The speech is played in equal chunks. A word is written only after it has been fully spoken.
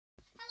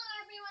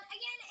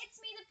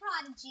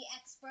Prodigy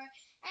expert,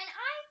 and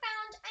I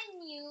found a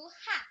new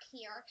hack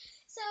here.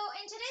 So,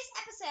 in today's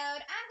episode,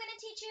 I'm going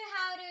to teach you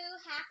how to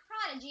hack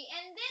Prodigy,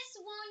 and this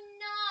will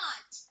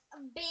not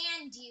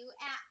ban you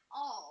at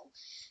all.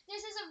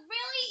 This is a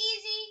really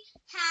easy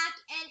hack,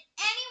 and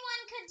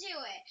anyone could do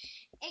it.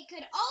 It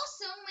could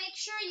also make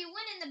sure you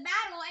win in the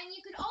battle, and you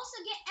could also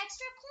get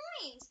extra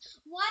coins.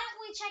 Why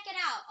don't we check it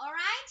out,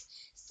 alright?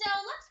 So,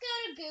 let's go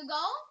to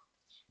Google.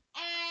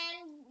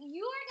 And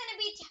you are going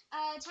to be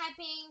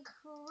typing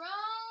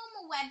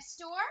Chrome Web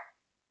Store,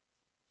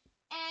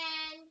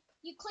 and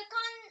you click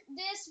on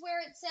this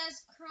where it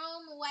says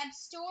Chrome Web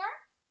Store.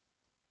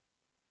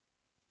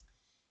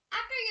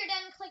 After you're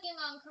done clicking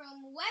on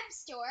Chrome Web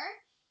Store,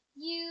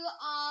 you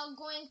are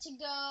going to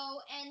go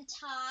and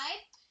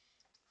type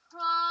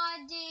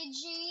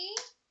Prodigy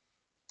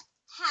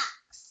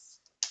Hacks.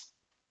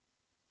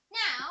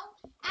 Now,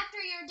 after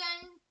you're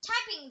done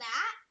typing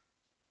that,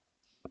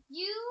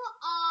 you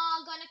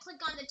are going to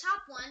click on the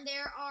top one.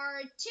 There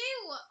are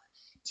two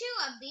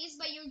of these,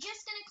 but you're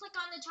just going to click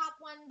on the top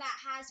one that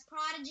has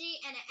Prodigy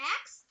and an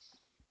X.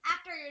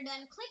 After you're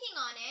done clicking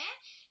on it,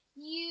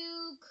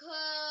 you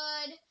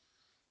could...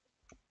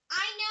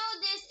 I know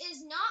this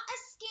is not a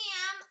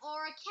scam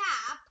or a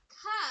cap,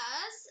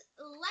 because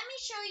let me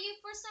show you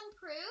for some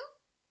proof.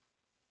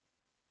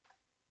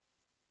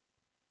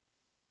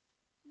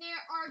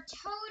 There are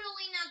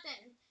totally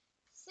nothing.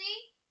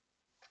 See?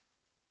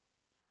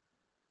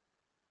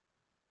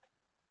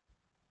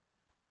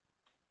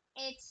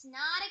 It's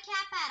not a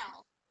cap at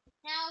all.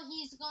 Now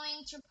he's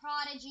going to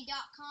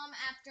prodigy.com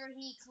after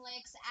he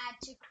clicks add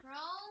to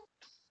Chrome,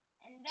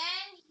 and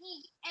then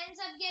he ends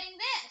up getting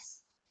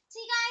this.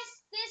 See guys,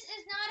 this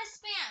is not a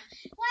spam.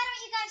 Why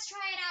don't you guys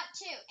try it out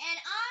too? And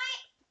I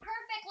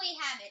perfectly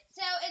have it,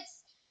 so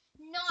it's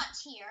not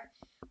here.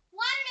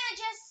 Why don't I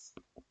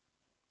just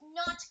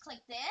not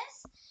click this?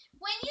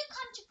 When you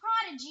come to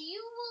Prodigy,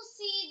 you will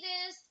see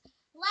this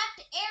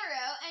left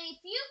arrow, and if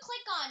you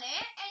click on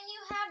it, and you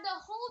have the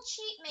whole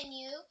cheat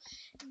menu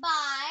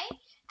by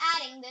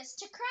adding this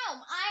to Chrome.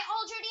 I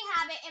already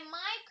have it in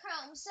my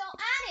Chrome, so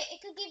add it.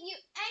 It could give you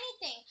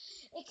anything.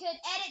 It could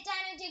edit,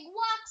 dynamic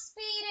walk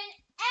speed, and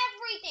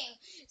everything.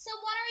 So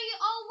what are you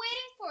all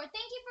waiting for?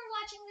 Thank you for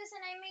watching this,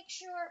 and I make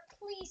sure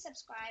please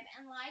subscribe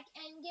and like,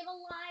 and give a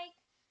like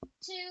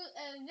to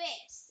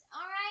this.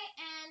 Alright,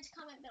 and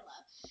comment below.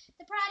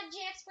 The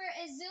Prodigy expert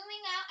is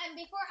zooming out, and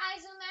before I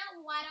zoom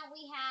out, why don't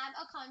we have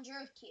a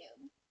conjure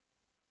cube?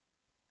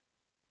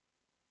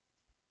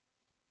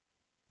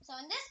 So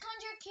in this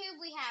conjure cube,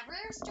 we have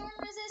rare storm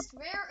resist,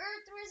 rare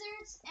earth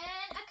resist,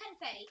 and a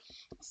confetti.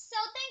 So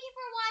thank you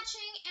for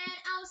watching, and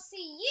I'll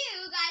see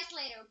you guys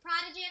later.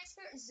 Prodigy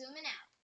expert zooming out.